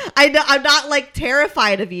like, I know I'm not like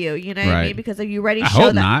terrified of you. You know what I mean? Because if you already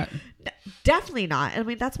show that. Not. Definitely not. I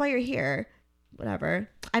mean, that's why you're here. Whatever.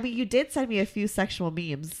 I mean, you did send me a few sexual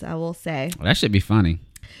memes, I will say. Well, that should be funny.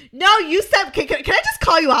 No, you sent... Can I just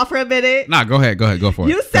call you out for a minute? Nah, go ahead. Go for it.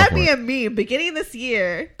 You sent me a meme beginning this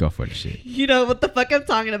year. Go for the shit. You know what the fuck I'm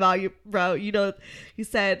talking about, you bro. You know, you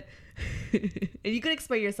said... and you can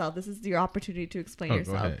explain yourself. This is your opportunity to explain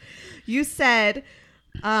yourself. Go ahead. You said,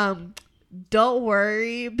 don't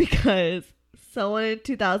worry because... someone in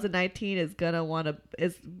 2019 is gonna want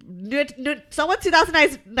to someone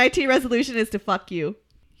 2019 resolution is to fuck you.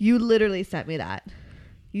 You literally sent me that.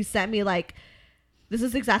 You sent me like, this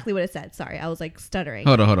is exactly what it said. Sorry, I was like stuttering.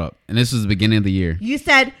 Hold up. And this is the beginning of the year. You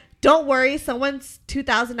said, don't worry, someone's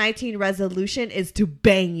 2019 resolution is to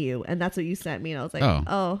bang you, and that's what you sent me. And I was like,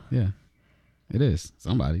 oh, yeah, it is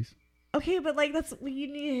somebody's. Okay, but like that's what you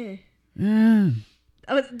need. Yeah.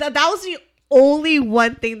 That was the only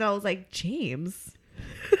one thing that I was like, James.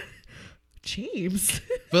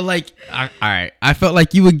 But like, all right, I felt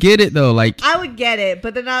like you would get it though. Like I would get it,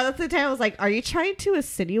 but then at the time I was like, are you trying to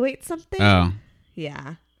insinuate something? Oh,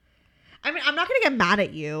 yeah. I mean, I'm not gonna get mad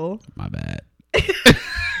at you. My bad.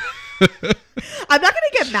 I'm not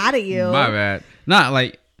gonna get mad at you. My bad. Not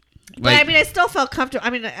like. But I mean, I still felt comfortable. I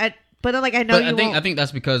mean, but then, like, I know but I think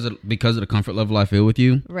that's because of the comfort level I feel with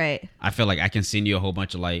you. Right. I feel like I can send you a whole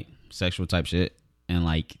bunch of like sexual type shit and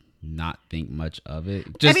like not think much of it.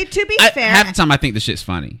 I mean, to be fair, half the time I think the shit's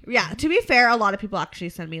funny. Yeah, to be fair, a lot of people actually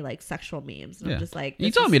send me like sexual memes. And I'm just like,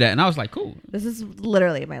 you told me that, and I was like, cool. This is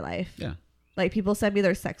literally my life. Yeah, like people send me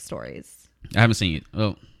their sex stories. I haven't seen it.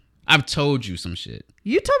 Well, I've told you some shit.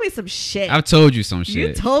 You told me some shit. I've told you some shit.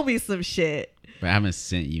 You told me some shit. But I haven't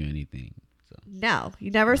sent you anything. So. No, you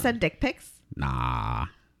never send dick pics. Nah.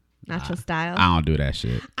 Natural style. I don't do that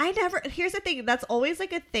shit. I never. Here's the thing. That's always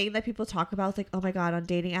like a thing that people talk about. It's like, oh my god, on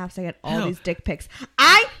dating apps, I get all these dick pics.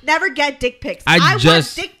 I never get dick pics. I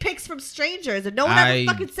want dick pics from strangers, and no one ever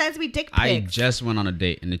fucking sends me dick pics. I just went on a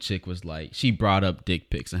date, and the chick was like, she brought up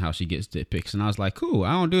dick pics and how she gets dick pics, and I was like, cool.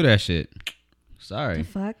 I don't do that shit. Sorry. The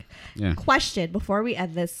fuck. Yeah. Question before we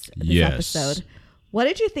end this episode. What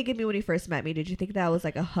did you think of me when you first met me? Did you think that I was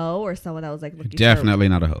like a hoe or someone that was like looking Definitely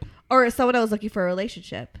not a hoe. Or someone that was looking for a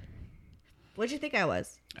relationship? What did you think I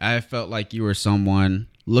was? I felt like you were someone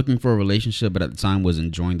looking for a relationship, but at the time was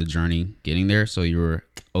enjoying the journey getting there. So you were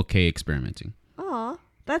okay experimenting. Aw,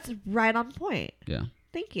 that's right on point. Yeah.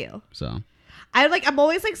 Thank you. So I'm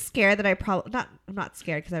always like scared that I'm not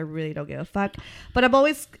scared because I really don't give a fuck. But I'm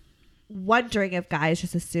always wondering if guys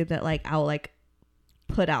just assume that like I'll like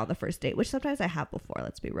put out on the first date, which sometimes I have before.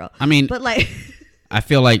 Let's be real. I mean, but like, I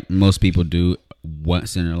feel like most people do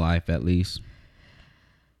once in their life at least.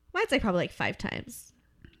 I'd say probably like 5 times.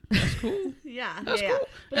 That's cool. Yeah, that's yeah, cool.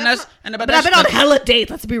 Yeah. But I've been on hella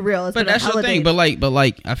dates. Let's be real. But that's the thing. But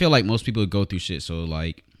like, I feel like most people go through shit. So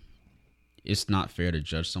like, it's not fair to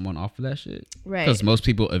judge someone off of that shit. Right. Because most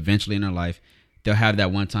people eventually in their life, they'll have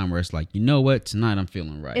that one time where it's like, you know what? Tonight I'm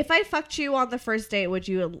feeling right. If I fucked you on the first date, would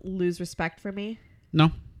you lose respect for me?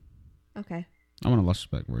 No. Okay. I want to lose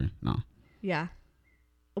respect for you. No. Yeah.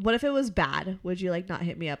 What if it was bad? Would you like not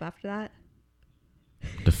hit me up after that?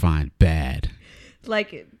 Define bad.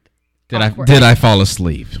 Like, did I fall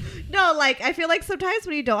asleep? No, like I feel like sometimes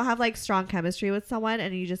when you don't have like strong chemistry with someone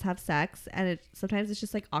and you just have sex and sometimes it's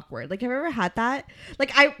just like awkward. Like, have you ever had that?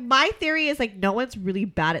 Like, my theory is like no one's really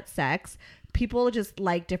bad at sex. People just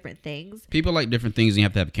like different things. People like different things and you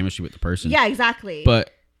have to have chemistry with the person. Yeah, exactly. But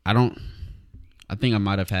I think I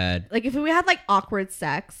might have had like if we had like awkward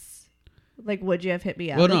sex. Like, would you have hit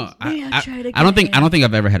me up? Well, no, like, I don't think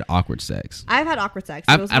I've ever had awkward sex. I've had awkward sex.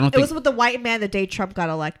 I It was with the white man the day Trump got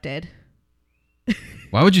elected.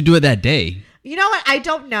 Why would you do it that day? You know what? I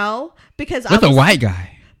don't know because with a white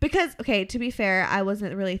guy. Because okay, to be fair, I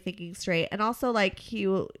wasn't really thinking straight, and also like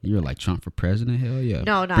you were like Trump for president. Hell yeah.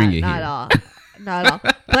 No, not at all. Not at all.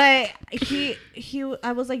 But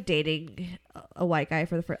I was like dating a white guy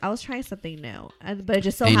for the first. I was trying something new, but it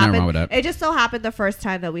just so happened. It just so happened the first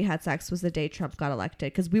time that we had sex was the day Trump got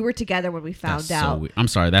elected because we were together when we found out. I'm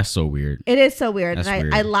sorry, that's so weird. It is so weird, that's and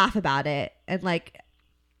weird. I laugh about it, and like,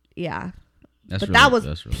 yeah. That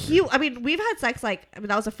was huge. I mean, we've had sex that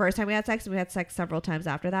was the first time we had sex, and we had sex several times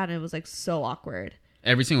after that, and it was like so awkward.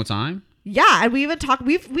 Every single time? Yeah, and we even talked.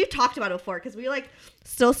 We've talked about it before because we like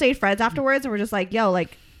still stayed friends afterwards, and we're just like, yo,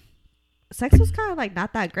 like sex was kind of like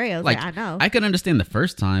not that great. I was like, I know. I could understand the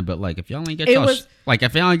first time, but like if y'all ain't get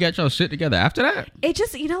y'all shit together after that, it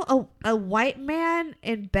just a white man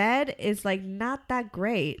in bed is like not that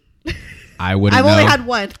great. I wouldn't. I've only had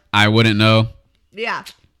one. I wouldn't know. Yeah.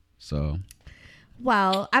 So.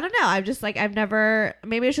 Well, I don't know. I'm just like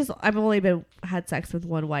maybe it's just I've only had sex with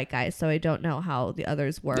one white guy, so I don't know how the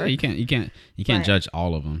others work. Yeah, you can't judge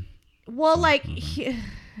all of them. Well, like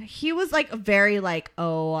he was like very like,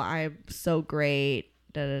 oh, I'm so great,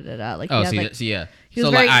 da da da da. Like, yeah, he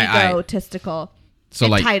was very egotistical. So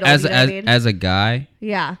like as a guy,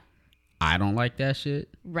 yeah, I don't like that shit.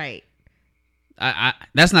 Right. I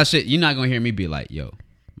that's not shit. You're not gonna hear me be like, yo,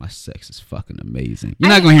 my sex is fucking amazing. You're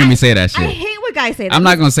not gonna hear me say that shit. I hate when guys say that. I'm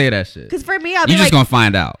not gonna say that shit. Because for me, you're just gonna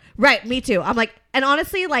find out. Right, me too. I'm like, and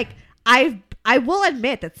honestly, like I will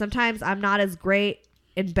admit that sometimes I'm not as great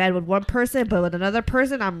in bed with one person, but with another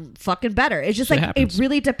person, I'm fucking better. It's just shit like happens. It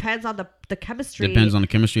really depends on the chemistry. Depends on the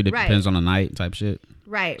chemistry. Depends on the night type shit.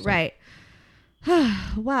 Right, right.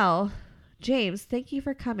 Well, James, thank you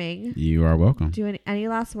for coming. You are welcome. Do you have any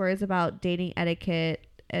last words about dating etiquette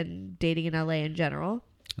and dating in LA in general?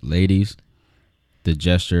 Ladies, the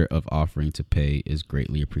gesture of offering to pay is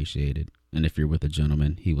greatly appreciated. And if you're with a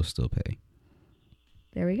gentleman, he will still pay.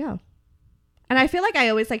 There we go. And I feel like I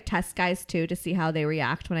always like test guys too to see how they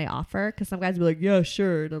react when I offer. Because some guys will be like, yeah,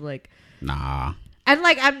 sure. And I'm like, nah. And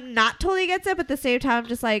like, I'm not totally against it. But at the same time, I'm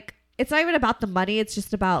just like, it's not even about the money. It's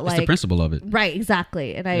just about like. It's the principle of it. Right.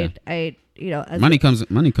 Exactly. And I money comes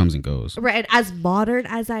and goes. Right. And as modern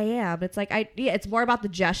as I am, it's like, it's more about the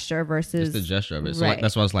gesture versus. It's the gesture of it. So like,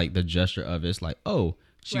 that's why it's like the gesture of it's like, oh,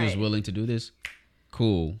 she was willing to do this.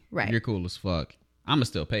 Cool. Right. You're cool as fuck. I'm going to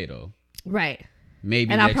still pay though. Right.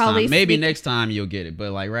 Maybe and next time. Maybe next time you'll get it.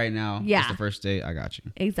 But like right now, it's the first day. I got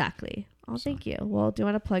you. Exactly. Oh, thank you. Well, do you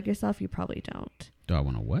want to plug yourself? You probably don't. Do I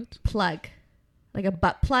want to what? Plug. Like a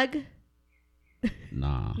butt plug?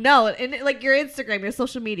 Nah. No, and like your Instagram, your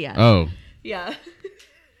social media. Oh. Yeah.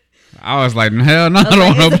 I was like, hell no, I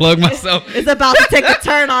don't want to plug myself. It's about to take a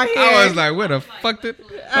turn on here. I was like, where the fuck did...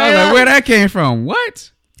 I was like, where that came from?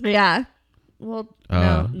 What? Yeah. Well,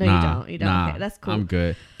 no, you don't. You don't. Nah, okay, that's cool. I'm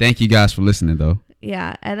good. Thank you guys for listening, though.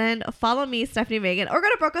 Yeah, and then follow me, Stephanie Megan, or go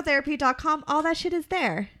to brocotherapy.com. All that shit is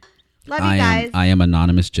there. Love you guys. I am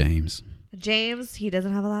Anonymous James. James, he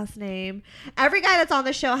doesn't have a last name. Every guy that's on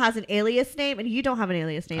the show has an alias name, and you don't have an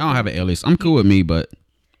alias name. I don't have an alias. I'm cool with me, but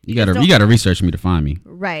you gotta research me to find me.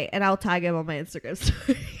 Right, and I'll tag him on my Instagram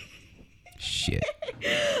story. Shit.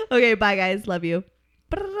 Okay, bye guys. Love you.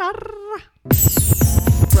 Broke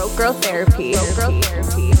Girl Therapy.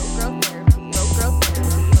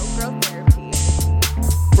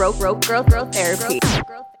 Broke Girl Therapy.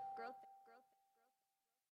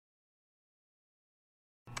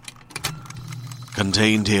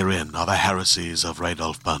 Contained herein are the heresies of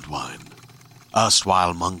Radolf Burntwine,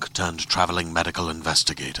 erstwhile monk turned traveling medical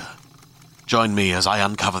investigator. Join me as I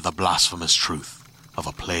uncover the blasphemous truth of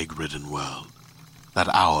a plague-ridden world, that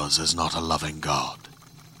ours is not a loving God,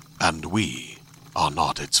 and we are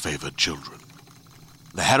not its favored children.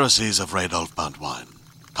 The heresies of Radolf Burntwine,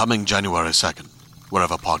 coming January 2nd,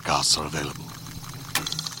 wherever podcasts are available.